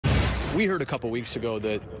We heard a couple weeks ago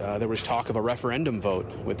that there was talk of a referendum vote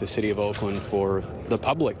with the city of Oakland for the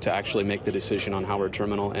public to actually make the decision on Howard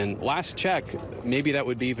Terminal. And last check, maybe that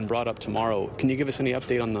would be even brought up tomorrow. Can you give us any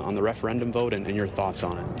update on the referendum vote and your thoughts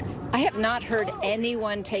on it? I have not heard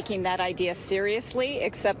anyone taking that idea seriously,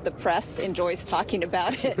 except the press enjoys talking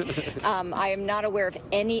about it. I am not aware of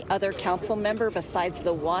any other council member besides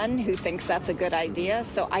the one who thinks that's a good idea,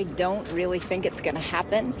 so I don't really think it's going to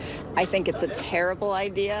happen. I think it's a terrible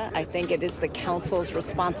idea. I think it is the council's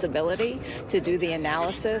responsibility to do the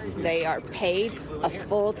analysis. They are paid a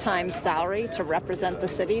full-time salary to represent the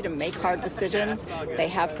city, to make hard decisions. They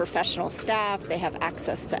have professional staff. They have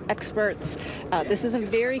access to experts. This is a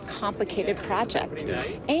very complicated project.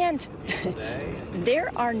 And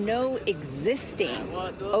there are no existing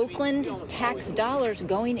Oakland tax dollars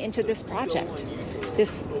going into this project.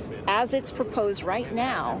 This, as it's proposed right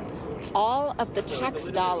now, all of the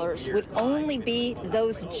tax dollars would only be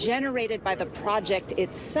those generated by the project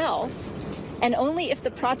itself, and only if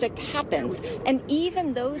the project happens. And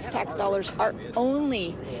even those tax dollars are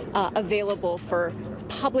only available for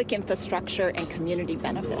public infrastructure and community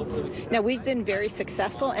benefits. Now, we've been very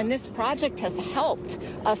successful, and this project has helped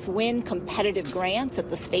us win competitive grants at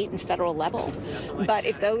the state and federal level. But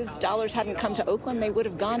if those dollars hadn't come to Oakland, they would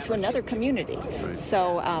have gone to another community.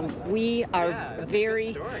 So we are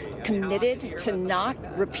very committed to not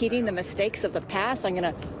repeating the mistakes of the past. I'm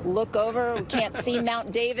going to look over. We can't see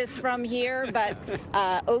Mount Davis from here, but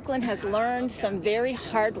Oakland has learned some very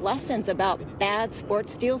hard lessons about bad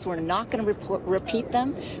sports deals. We're not going to repeat them.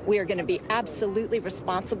 We are going to be absolutely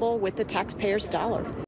responsible with the taxpayers' dollar.